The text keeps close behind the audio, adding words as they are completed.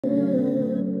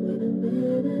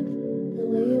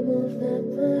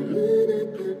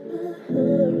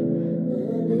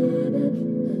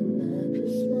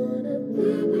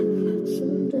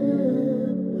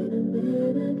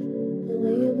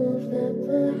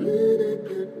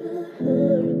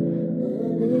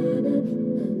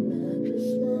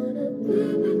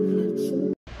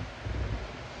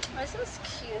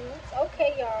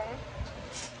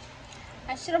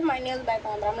back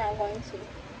on, but I'm not going to.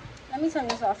 Let me turn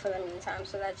this off for the meantime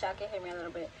so that y'all can hear me a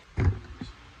little bit.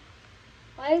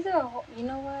 Why is there a hole? You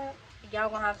know what? Y'all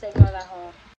gonna have to ignore that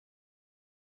hole.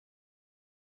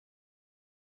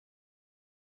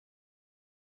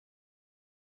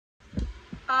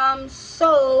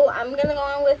 So I'm gonna go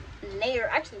on with Nair.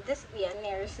 Actually,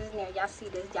 Nair. This is Nair. Y'all see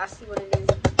this? Y'all see what it is?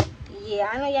 Yeah,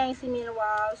 I know y'all ain't seen me in a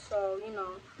while, so you know,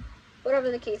 whatever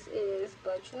the case is.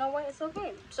 But you know what? It's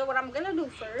okay. So what I'm gonna do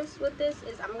first with this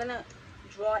is I'm gonna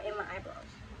draw in my eyebrows.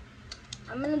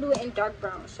 I'm gonna do it in dark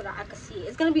brown so that I can see it.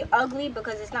 It's gonna be ugly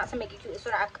because it's not to make it cute. It's so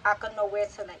that I can know where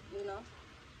to, like, you know.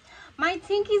 My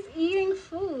Tinky's eating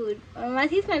food. My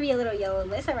teeth might be a little yellow,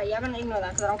 but it's alright. Y'all gonna ignore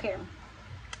that because I don't care.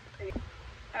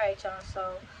 Alright, y'all.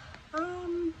 So, I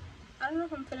don't know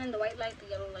if I'm feeling the white light, the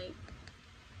yellow light.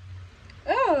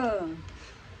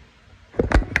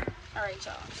 Alright,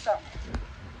 y'all. So,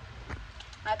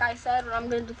 like I said, what I'm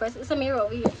gonna do first, it's a mirror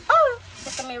over here. Oh,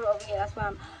 it's a mirror over here. That's why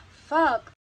I'm.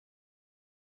 Fuck.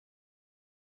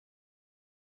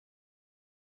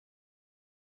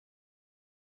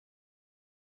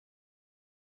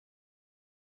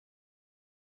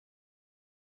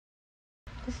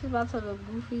 This is about to look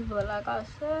goofy, but like I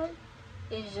said,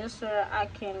 it's just so that I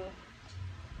can.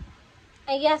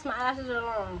 And yes, my eyelashes are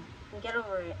long. Get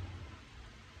over it.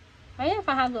 Maybe if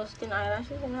I have those thin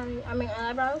eyelashes and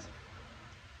eyebrows.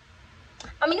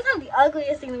 I mean, it's not the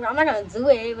ugliest thing in the world. I'm not gonna do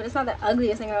it, but it's not the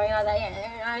ugliest thing in the world. You know,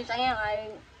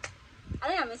 I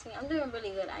think I'm missing. I'm doing really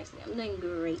good, actually. I'm doing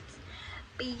great,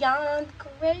 beyond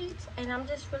great, and I'm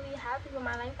just really happy with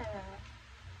my life right now.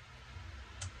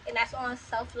 And that's on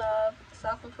self-love,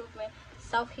 self-improvement,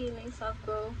 self-healing,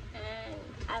 self-growth, and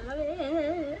I love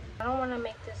it. I don't want to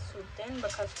make this too thin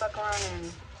because fuck around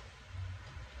and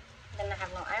then I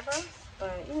have no eyebrows,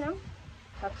 but you know.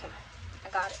 Okay, I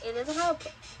got it. It doesn't help.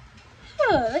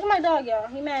 Look at my dog, y'all.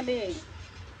 He mad big.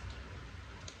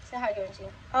 Say hi, Georgie.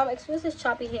 Excuse this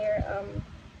choppy hair.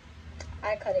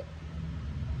 I cut it.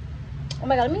 Oh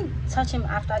my god, let me touch him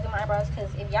after I do my eyebrows, because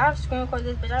if y'all screen record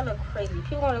this bitch, I look crazy.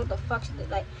 People wonder what the fuck she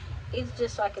did. Like, it's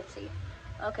just so I can see.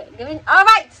 Okay, give me.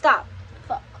 Alright, stop.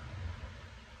 Fuck.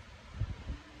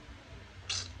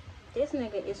 This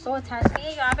nigga is so attached to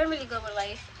me. I've been really good with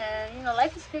life. And, you know,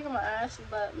 life is kicking my ass,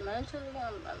 but mentally,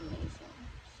 I'm amazing.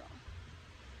 So,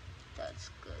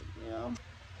 that's good, you know?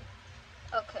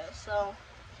 Okay, so.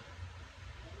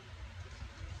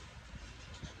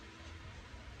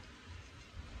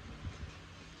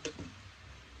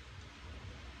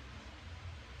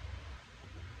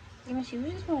 Even she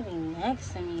was just want to be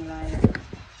next to me, like,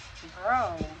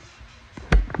 bro.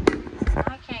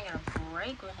 I can't get a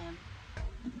break with him.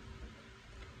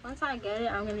 Once I get it,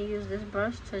 I'm gonna use this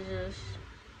brush to just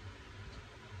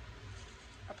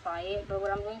apply it. But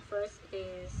what I'm doing first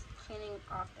is cleaning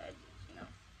off the edges, you know.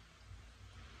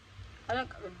 I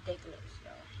look ridiculous,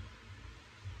 yo.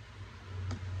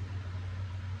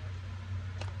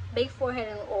 Big forehead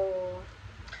and all.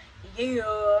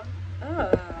 Yeah.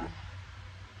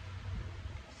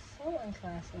 So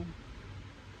unclassy.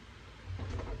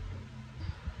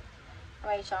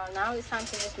 Alright, y'all. Now it's time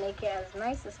to just make it as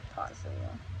nice as possible.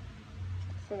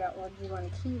 Figure out what you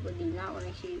want to keep, what do you not want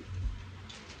to keep.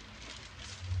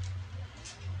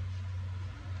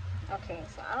 Okay,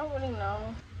 so I don't really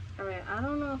know. Alright, I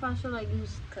don't know if I should like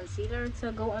use concealer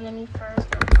to go underneath first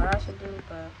or what I should do,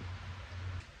 but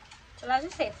should I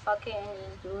just say fuck it and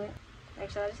just do it?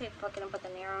 Like, should I just say fuck it and put the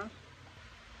Nair on?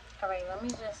 Alright, let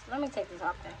me take this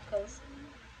off then, because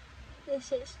this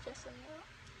shit's just a nail.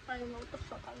 I don't know what the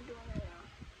fuck I'm doing right now.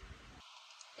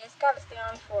 It's gotta stay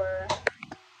on for.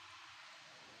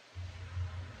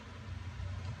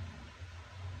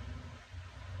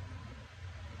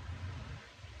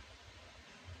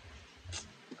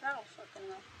 I don't fucking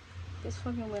know. This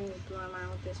fucking wind is blowing my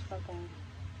mind with this fucking.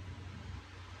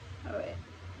 Alright.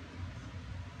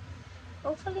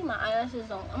 Hopefully my eyelashes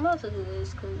don't. I'm about to do this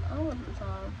because I don't want the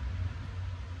time.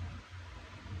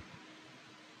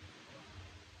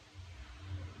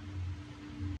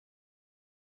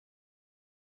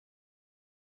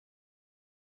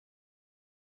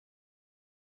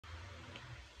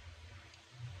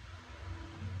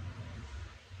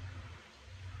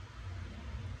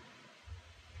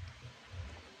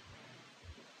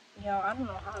 Yo, I don't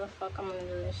know how the fuck I'm gonna do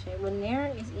this shit. But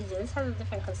Nair is easier. This has a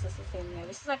different consistency than Nair.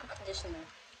 This is like a conditioner.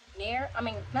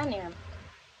 Not Nair.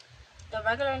 The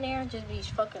regular Nair just be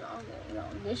fucking on there, you know.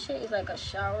 This shit is like a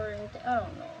shower and I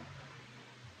don't know.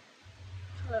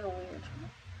 It's a little weird.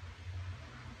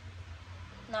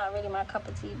 Not really my cup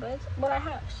of tea, but it's what I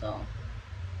have, so.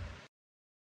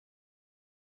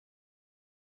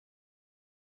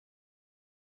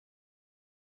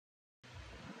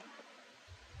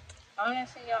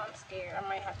 Honestly, y'all, I'm scared. I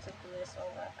might have to do this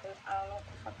over because I don't know what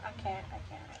the fuck. I can't.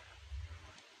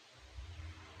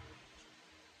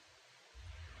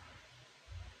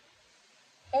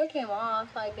 Hair came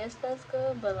off, so I guess that's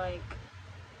good, but like,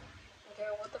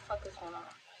 girl, what the fuck is going on?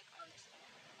 Like, honestly.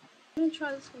 Let me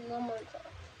try this one more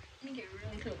time. Let me get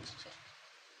really close to it.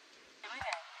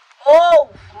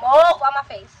 Move on my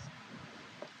face.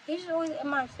 He's always in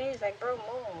my face, like, bro,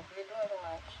 move. You're doing too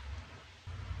much.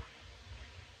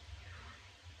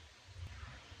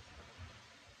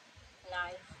 Nah,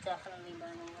 it's definitely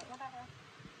burning. Whatever.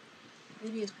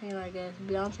 It is pain, I guess.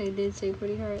 Beyonce did say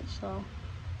pretty hurt, so.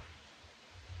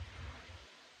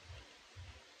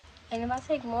 And if I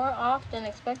take more off than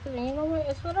expected, then you know what?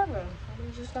 It's whatever.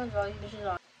 I'm just gonna draw these bitches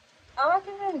on. I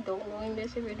recommend don't doing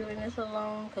this if you're doing this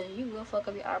alone, because you will fuck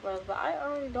up your eyebrows. But I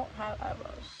already don't have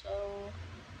eyebrows, so.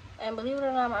 And believe it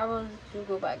or not, my eyebrows do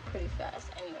go back pretty fast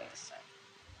anyway, so.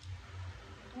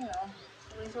 You know,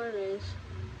 it is what it is.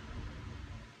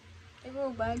 They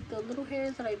grow back. The little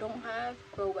hairs that I don't have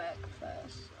grow back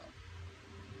fast. So.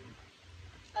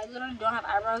 I literally don't have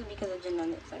eyebrows because of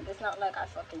genetics. Like, it's not like I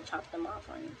fucking chopped them off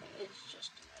or anything. It's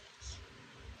just genetics.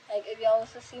 Like, if y'all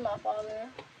was to see my father,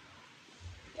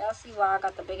 y'all see why I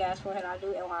got the big ass forehead I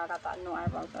do and why I got the no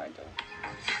eyebrows that I do.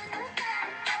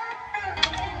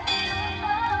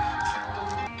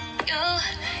 You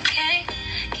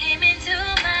came into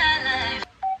my life.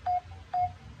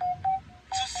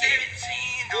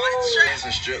 217,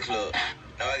 doing strip club.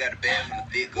 Now I got a band from the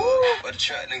thick good. But the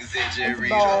truck niggas at Jerry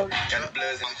Got the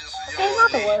bloods and just it's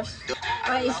not the worst.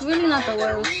 It's really not the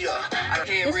worst.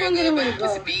 This one didn't really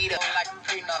go.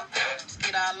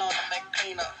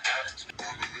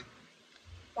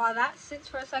 While that sits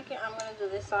for a second, I'm gonna do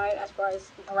this side as far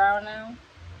as brown now.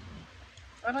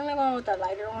 I'm gonna go with the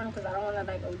lighter one because I don't want to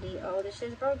like OD. Oh, this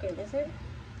shit's broken, is it?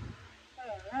 I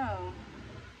don't know.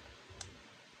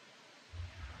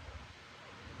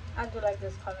 I do like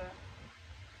this color.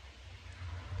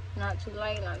 Not too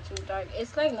light, not too dark.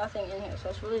 It's like nothing in here, so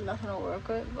it's really nothing to work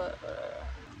with. But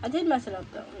I did mess it up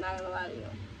though. I'm not gonna lie to you.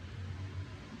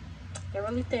 They're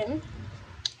really thin.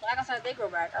 Like I said, they grow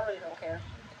back. I really don't care.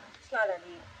 It's not that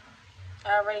deep.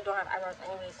 I already don't have eyebrows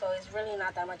anyway, so it's really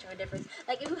not that much of a difference.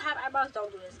 Like, if you have eyebrows,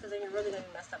 don't do this, because then you're really going to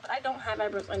be messed up. But I don't have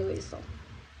eyebrows anyway, so,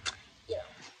 yeah.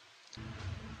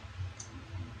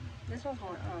 This one's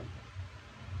more up.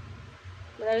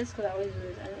 But that is because I always do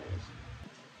this anyways.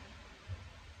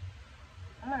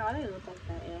 Oh my god, they look like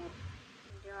that, yeah.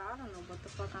 Yeah, I don't know what the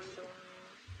fuck I'm doing.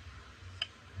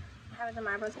 I haven't done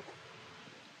my eyebrows.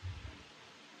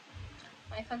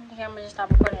 My fucking camera just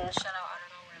stopped recording and shut out out of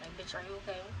nowhere. Like, bitch, are you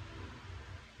okay?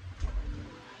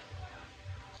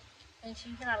 And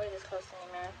you cannot be this close to me,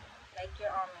 man. Like,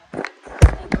 you're on me.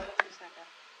 Like, go to this nigga.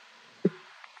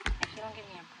 Like, you don't give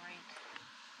me a break.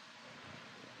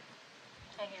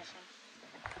 Take your shit.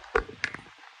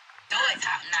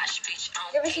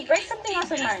 Yeah, but she breaks something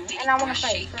else of mine, and I want to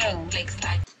fight, for real. Go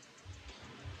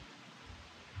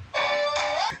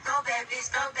bad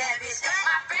bitch, go bad bitch.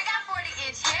 My friend got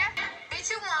 40-inch hair. Bitch,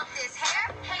 you want this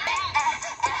hair?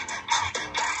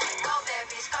 Go bad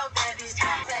bitch, go bad bitch,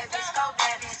 go bad bitch, go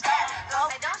bad bitch. Go,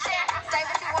 don't share. Say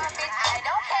what you want, bitch. I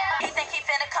don't care. He think he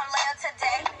finna come later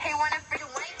today. He wanna free you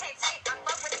ain't take it. I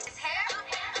fuck with his hair.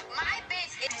 My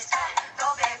bitch is go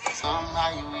bad bitch. Somehow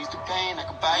you ease the pain. I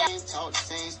can buy you. Talk the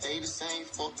same, stay the same.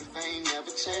 Fuck the fame,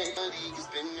 never change.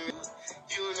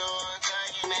 You know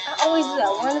I always do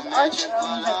that. One is arch and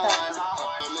one is like that.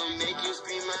 I'ma make you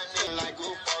scream my name like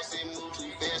go false and move too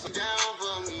fast. I'm down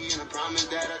for me and I promise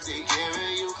that I'll take care of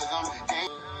you. Cause I'm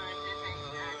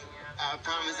I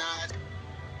promise I'll.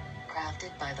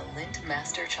 Crafted by the Lint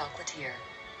Master Chocolatier.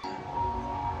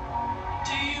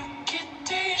 Do you get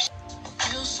this?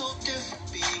 Feel so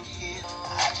different being here.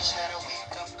 I just had a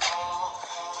wake up call.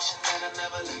 Wishing that I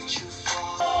never let you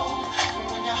fall.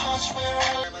 When your heart's where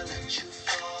I'll never let you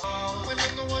fall. When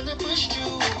I'm the one that pushed you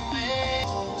away.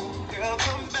 Oh, girl,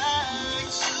 come back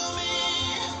to me.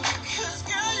 Cause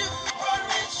girl, you brought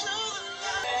me to the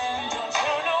light. Don't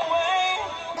turn away.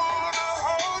 Wanna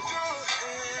hold your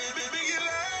hand. Baby, you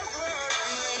love her.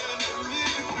 Don't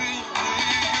need to be you.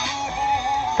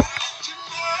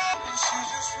 She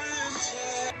just went.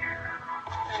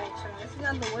 Alright, so this is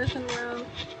not the worst in the world.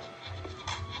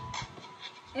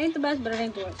 It ain't the best, but it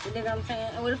ain't the worst. You dig what I'm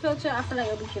saying? And with a filter, I feel like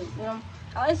it'll be cute, you know?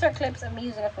 I'll insert clips of me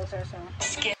using a filter, so.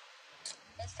 It's time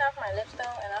for my lips,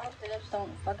 though, and I hope the lips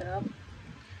don't fuck it up.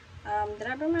 Did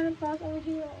I bring my lip gloss over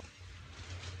here?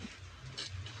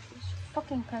 This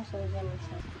fucking pencil is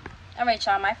missing. Alright,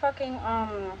 y'all, my fucking,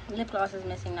 lip gloss is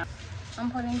missing now. I'm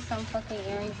putting some fucking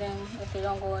earrings in. If they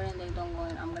don't go in, they don't go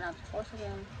in. I'm gonna have to force it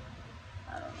in.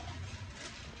 I don't know.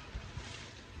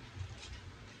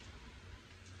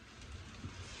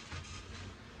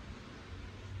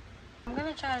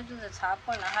 gonna try to do the top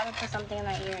one. I haven't put something in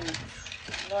my ear in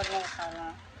Lord knows how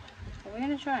long. But we're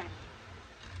gonna try.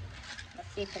 Let's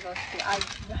see if it goes through. I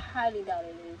highly doubt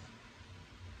it is.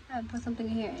 I haven't put something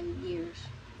in here in years.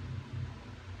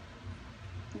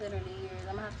 Literally years.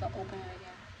 I'm gonna have to open it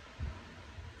again.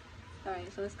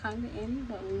 Alright, so it's kind of in,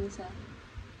 but we need to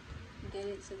get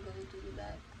it to go through the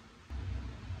back.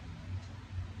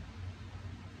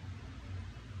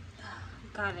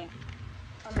 Got it.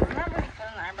 I'm not really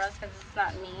feeling the eyebrows because it's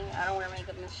not me. I don't wear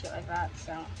makeup and shit like that,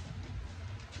 so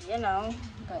you know,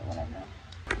 but whatever.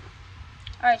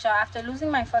 Alright, y'all, after losing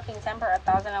my fucking temper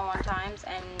 1,001 times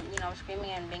and, you know,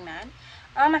 screaming and being mad,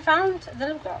 I found the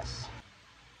lip gloss.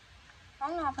 I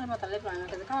don't know how I feel about the lip liner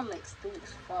because it kind of like stupid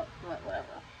as fuck, but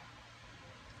whatever.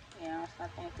 Yeah, it's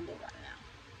not going to do right now.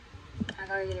 I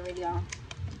gotta get it ready, y'all.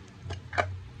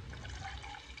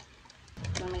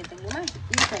 I'm gonna make the Luma.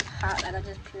 It's like hot, like I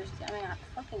just pierced it. I mean, I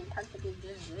fucking practically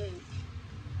just did.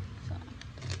 So,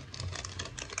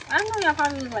 I know y'all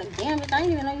probably was like, damn, bitch, I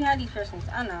didn't even know you had these piercings.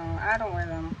 I know, I don't wear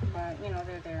them, but you know,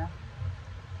 they're there,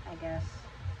 I guess.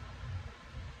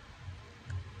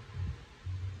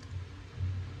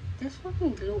 This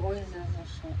fucking glue always does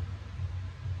this shit.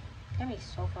 Get me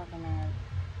so fucking mad.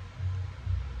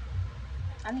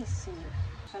 I need scissors.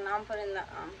 So now I'm putting the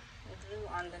glue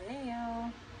on the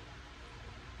nail.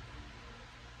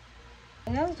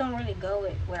 The nails don't really go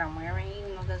with what I'm wearing,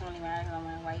 even though it doesn't really matter because I'm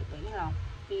wearing white, but you know,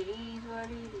 it is what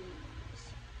it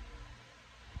is.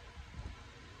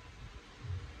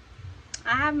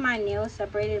 I have my nails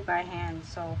separated by hand,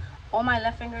 so all my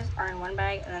left fingers are in one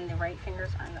bag and then the right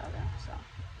fingers are in the other, so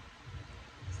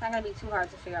it's not gonna be too hard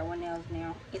to figure out what nail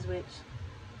is which.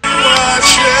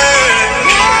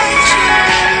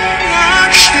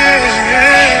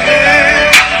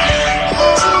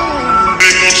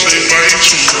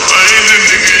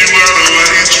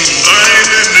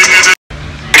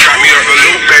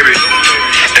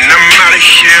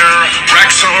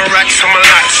 Racks on my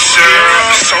lot, sir.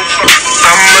 So far,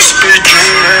 I must be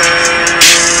dreaming.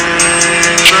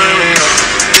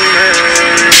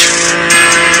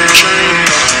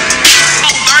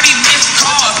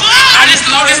 I just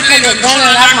know this nigga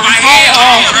gonna knock my head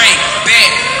off.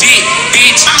 Bad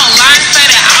bitch. I'm a line for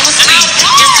that. I was sleep.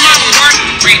 It's my work.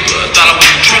 Thought I was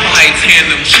triple H,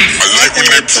 hand them cheap. I like when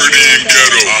they pretty and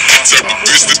ghetto. Type of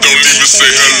bitch that don't even say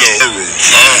hello.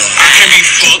 I can be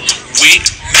fucked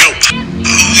with.